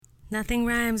Nothing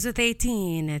rhymes with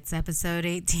 18. It's episode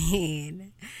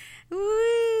 18. Woo!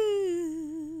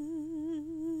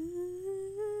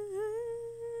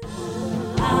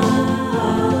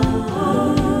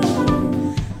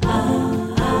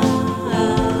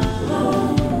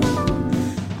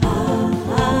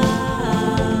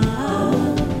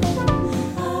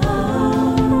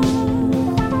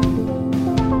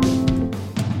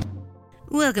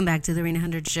 Welcome back to the Rena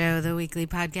 100 Show, the weekly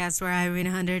podcast where I, Rena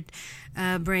 100,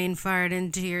 brain fart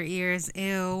into your ears.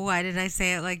 Ew, why did I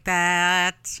say it like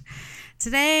that?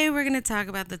 Today we're going to talk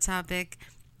about the topic,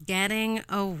 getting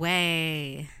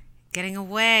away. Getting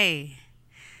away.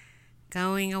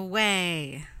 Going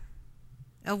away.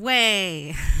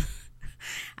 Away.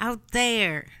 Out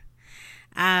there.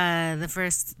 The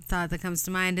first thought that comes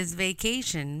to mind is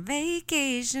vacation.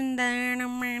 Vacation.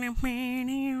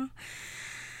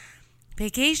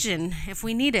 Vacation, if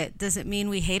we need it, does it mean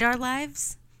we hate our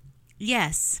lives?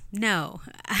 Yes. No.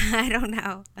 I don't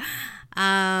know.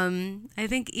 I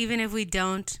think even if we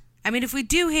don't, if we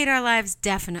do hate our lives,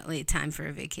 definitely time for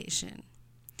a vacation.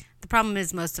 The problem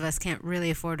is most of us can't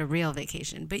really afford a real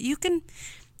vacation. But you can,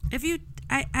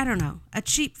 I don't know, a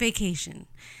cheap vacation.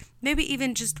 Maybe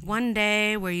even just one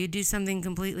day where you do something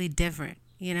completely different,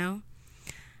 you know?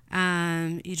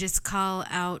 You just call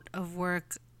out of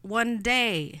work one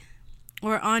day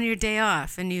or on your day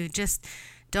off and you just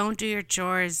don't do your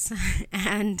chores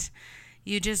and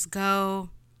you just go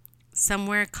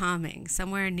somewhere calming,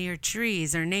 somewhere near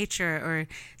trees or nature or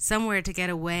somewhere to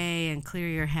get away and clear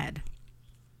your head.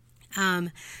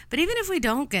 But even if we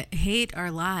don't hate our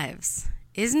lives,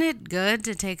 isn't it good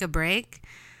to take a break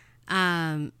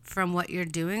from what you're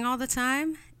doing all the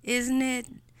time? Isn't it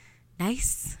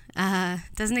nice?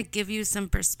 Doesn't it give you some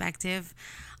perspective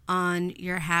on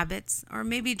your habits, or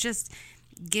maybe just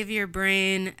give your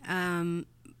brain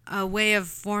a way of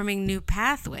forming new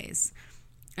pathways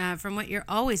from what you're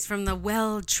always, from the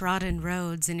well-trodden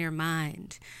roads in your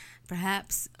mind.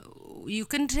 Perhaps you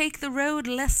can take the road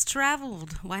less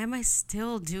traveled. Why am I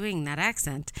still doing that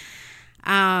accent?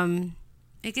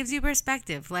 It gives you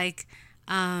perspective. Like,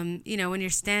 when you're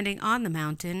standing on the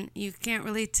mountain, you can't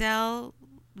really tell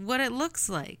what it looks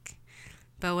like.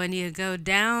 But when you go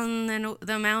down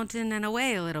the mountain and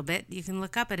away a little bit, you can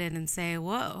look up at it and say,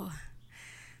 whoa,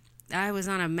 I was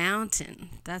on a mountain.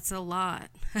 That's a lot.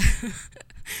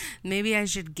 Maybe I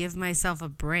should give myself a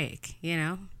break, you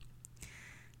know?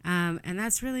 And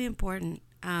that's really important,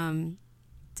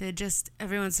 to just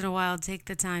every once in a while take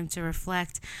the time to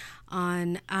reflect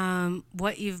on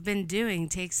what you've been doing.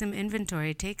 Take some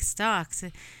inventory, take stock,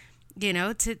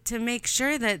 to make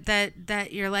sure that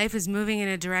your life is moving in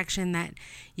a direction that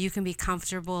you can be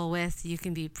comfortable with, you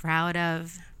can be proud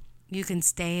of, you can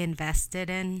stay invested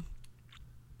in.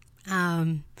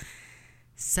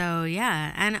 So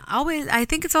yeah, and always, I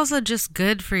think it's also just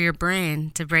good for your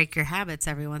brain to break your habits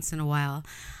every once in a while,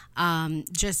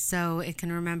 just so it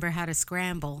can remember how to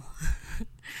scramble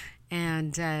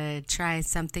and try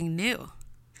something new.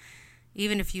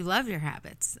 Even if you love your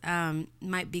habits,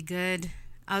 might be good.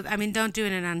 Don't do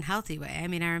it in an unhealthy way. I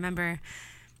remember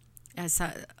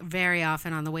very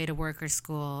often on the way to work or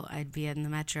school, I'd be in the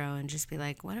metro and just be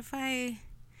like, what if I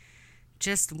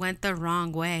just went the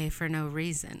wrong way for no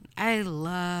reason? I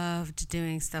loved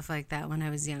doing stuff like that when I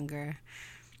was younger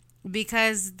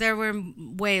because there were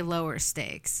way lower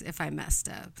stakes if I messed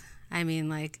up.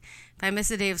 If I miss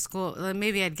a day of school,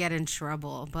 maybe I'd get in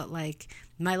trouble, but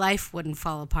my life wouldn't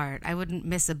fall apart. I wouldn't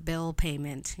miss a bill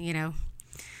payment,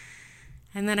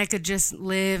 And then I could just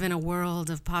live in a world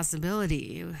of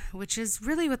possibility, which is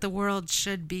really what the world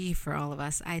should be for all of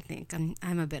us, I think.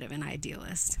 I'm a bit of an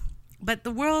idealist. But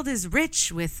the world is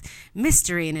rich with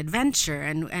mystery and adventure,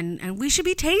 and we should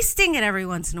be tasting it every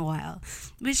once in a while.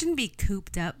 We shouldn't be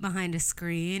cooped up behind a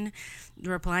screen,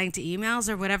 replying to emails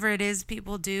or whatever it is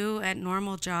people do at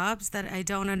normal jobs that I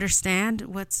don't understand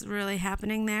what's really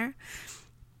happening there.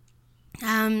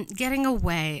 Getting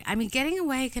away. Getting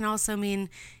away can also mean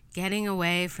getting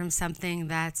away from something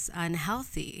that's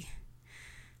unhealthy.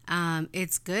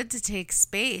 It's good to take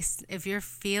space. If you're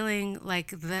feeling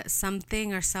like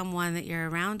something or someone that you're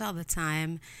around all the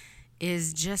time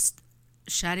is just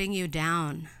shutting you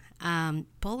down,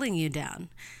 pulling you down,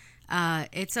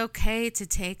 it's okay to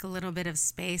take a little bit of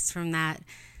space from that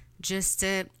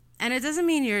and it doesn't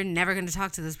mean you're never going to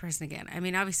talk to this person again.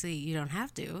 Obviously you don't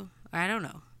have to, or I don't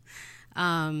know.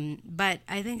 But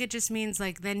I think it just means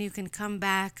then you can come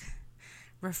back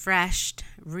refreshed,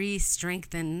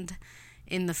 re-strengthened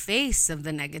in the face of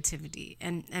the negativity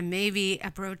and maybe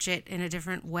approach it in a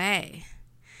different way.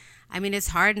 It's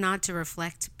hard not to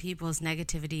reflect people's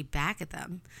negativity back at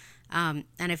them. And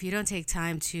if you don't take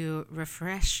time to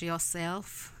refresh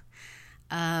yourself,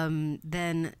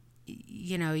 then,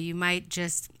 you might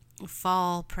just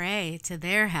fall prey to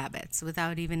their habits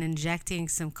without even injecting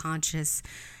some conscious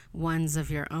ones of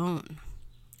your own.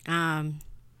 And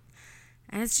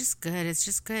it's just good. It's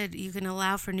just good. You can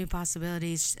allow for new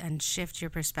possibilities and shift your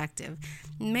perspective.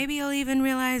 Maybe you'll even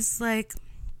realize, like,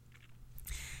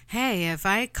 hey, if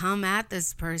I come at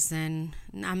this person,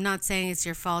 I'm not saying it's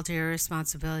your fault or your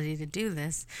responsibility to do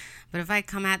this, but if I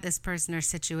come at this person or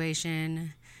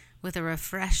situation with a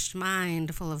refreshed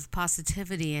mind full of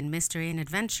positivity and mystery and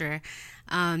adventure,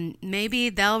 maybe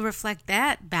they'll reflect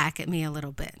that back at me a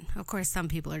little bit. Of course, some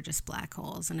people are just black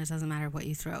holes and it doesn't matter what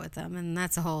you throw at them. And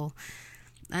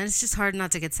it's just hard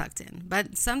not to get sucked in.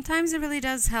 But sometimes it really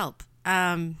does help.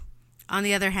 On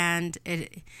the other hand,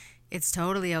 it's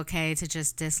totally okay to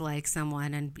just dislike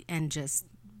someone and just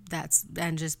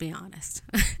be honest.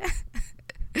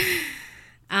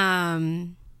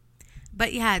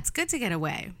 But yeah, it's good to get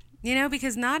away,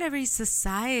 because not every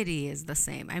society is the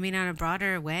same. I mean, on a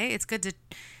broader way,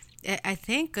 I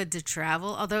think good to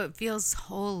travel, although it feels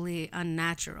wholly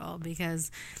unnatural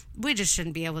because we just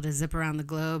shouldn't be able to zip around the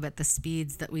globe at the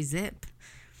speeds that we zip.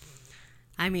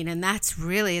 I mean, and that's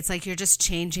really, it's like you're just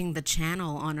changing the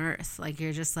channel on Earth. Like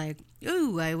you're just like,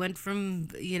 ooh, I went from,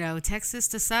 Texas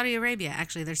to Saudi Arabia.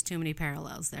 Actually, there's too many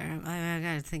parallels there. I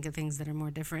got to think of things that are more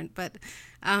different. But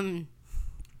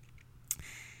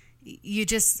you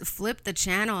just flip the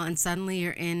channel and suddenly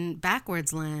you're in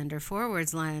backwards land or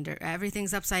forwards land or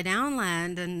everything's upside down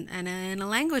land and in a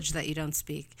language that you don't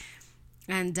speak.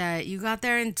 And you got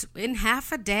there in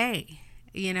half a day,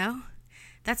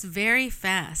 That's very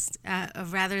fast,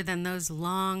 rather than those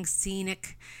long,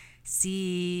 scenic,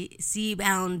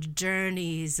 sea-bound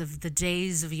journeys of the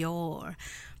days of yore,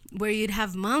 where you'd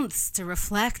have months to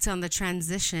reflect on the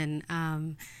transition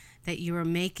that you were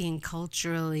making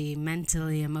culturally,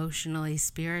 mentally, emotionally,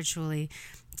 spiritually,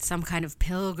 some kind of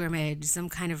pilgrimage, some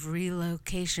kind of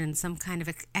relocation, some kind of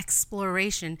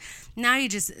exploration. Now you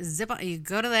just you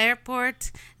go to the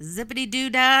airport,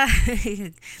 zippity-doo-dah,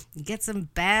 you get some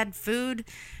bad food,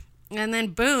 and then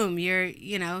boom, you're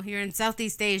in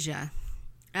Southeast Asia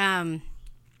from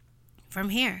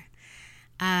here.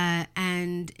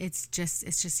 And it's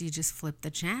just you just flip the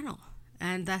channel.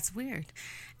 And that's weird.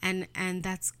 And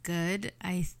that's good,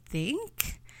 I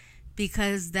think,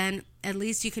 because then at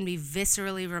least you can be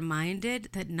viscerally reminded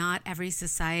that not every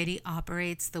society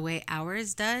operates the way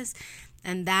ours does.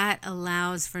 And that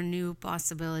allows for new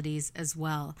possibilities as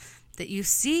well. That you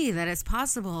see that it's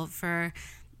possible for,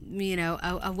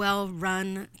 a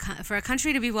well-run, for a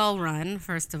country to be well-run,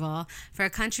 first of all, for a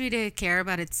country to care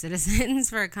about its citizens,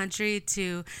 for a country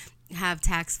to have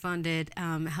tax-funded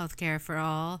healthcare for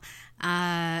all,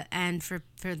 and for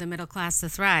the middle class to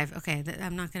thrive. Okay,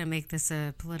 I'm not going to make this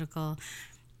a political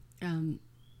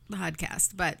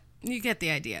podcast, but you get the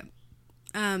idea.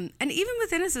 And even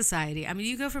within a society, I mean,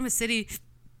 you go from a city,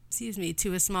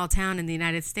 to a small town in the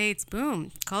United States,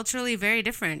 boom, culturally very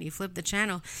different. You flip the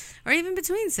channel. Or even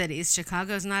between cities.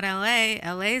 Chicago's not LA.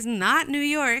 LA's not New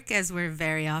York, as we're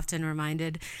very often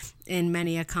reminded in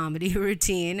many a comedy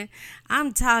routine.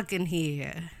 I'm talking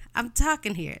here.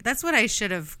 That's what I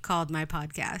should have called my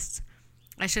podcast.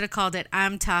 I should have called it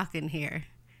I'm Talking Here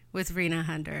with Rena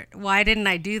Hunter. Why didn't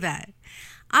I do that?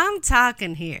 I'm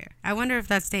talking here. I wonder if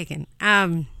that's taken.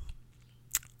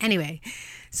 Anyway,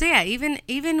 so yeah,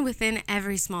 even within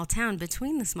every small town,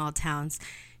 between the small towns,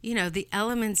 the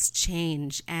elements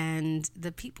change and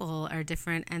the people are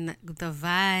different and the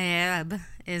vibe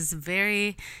is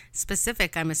very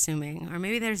specific, I'm assuming. Or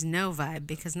maybe there's no vibe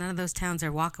because none of those towns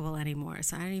are walkable anymore.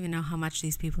 So I don't even know how much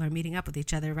these people are meeting up with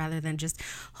each other rather than just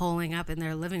holing up in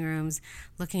their living rooms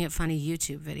looking at funny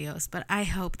YouTube videos. But I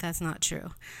hope that's not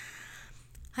true.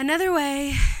 Another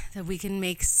way that we can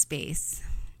make space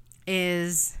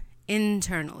is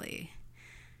internally,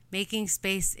 making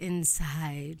space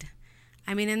inside.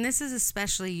 I mean, and this is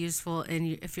especially useful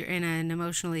if you're in an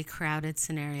emotionally crowded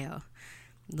scenario.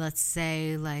 Let's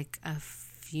say like a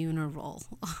funeral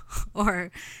or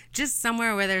just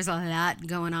somewhere where there's a lot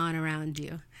going on around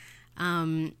you.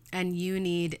 And you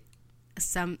need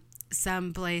some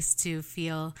place to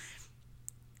feel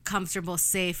comfortable,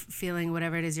 safe, feeling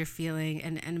whatever it is you're feeling.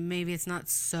 And maybe it's not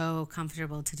so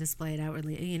comfortable to display it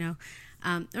outwardly,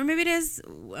 or maybe it is.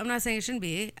 I'm not saying it shouldn't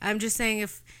be. I'm just saying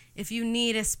if you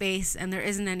need a space and there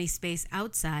isn't any space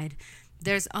outside,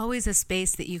 there's always a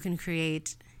space that you can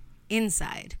create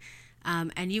inside.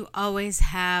 And you always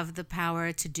have the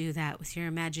power to do that with your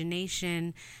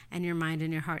imagination and your mind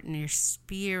and your heart and your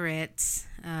spirit.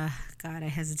 God, I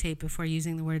hesitate before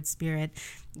using the word spirit.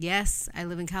 Yes, I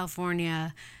live in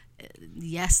California.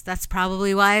 Yes, that's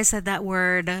probably why I said that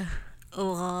word.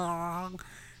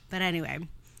 But anyway,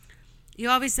 you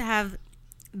always have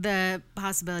the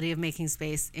possibility of making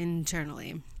space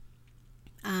internally.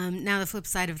 Now, the flip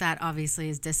side of that, obviously,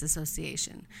 is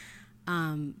disassociation.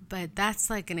 But that's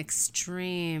like an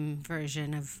extreme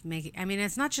version of making, I mean,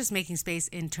 it's not just making space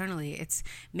internally, it's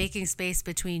making space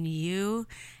between you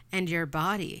and your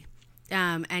body,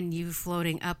 and you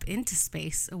floating up into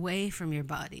space away from your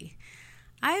body.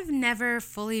 I've never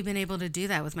fully been able to do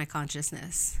that with my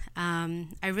consciousness.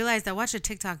 I realized I watched a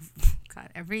TikTok, God,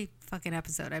 every fucking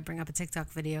episode I bring up a TikTok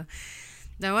video.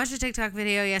 I watched a TikTok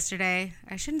video yesterday.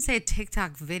 I shouldn't say a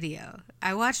TikTok video.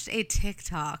 I watched a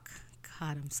TikTok.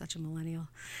 God, I'm such a millennial.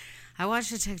 I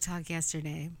watched a TikTok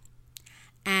yesterday.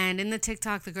 And in the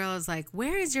TikTok, the girl is like,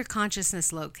 where is your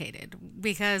consciousness located?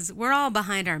 Because we're all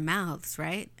behind our mouths,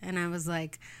 right? And I was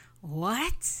like,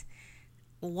 what?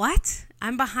 What?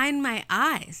 I'm behind my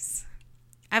eyes.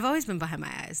 I've always been behind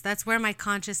my eyes. That's where my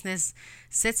consciousness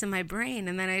sits in my brain.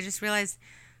 And then I just realized,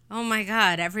 oh my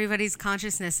God, everybody's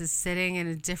consciousness is sitting in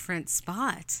a different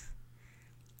spot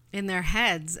in their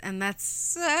heads. And that's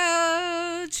so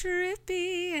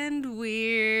trippy and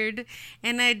weird.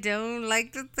 And I don't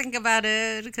like to think about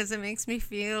it because it makes me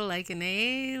feel like an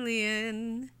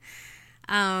alien.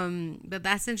 But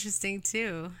that's interesting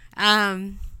too.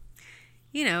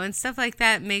 You know, and stuff like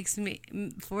that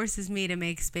forces me to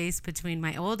make space between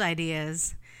my old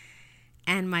ideas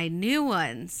and my new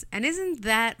ones. And isn't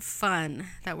that fun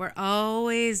that we're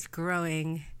always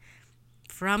growing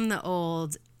from the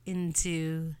old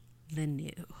into the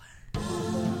new?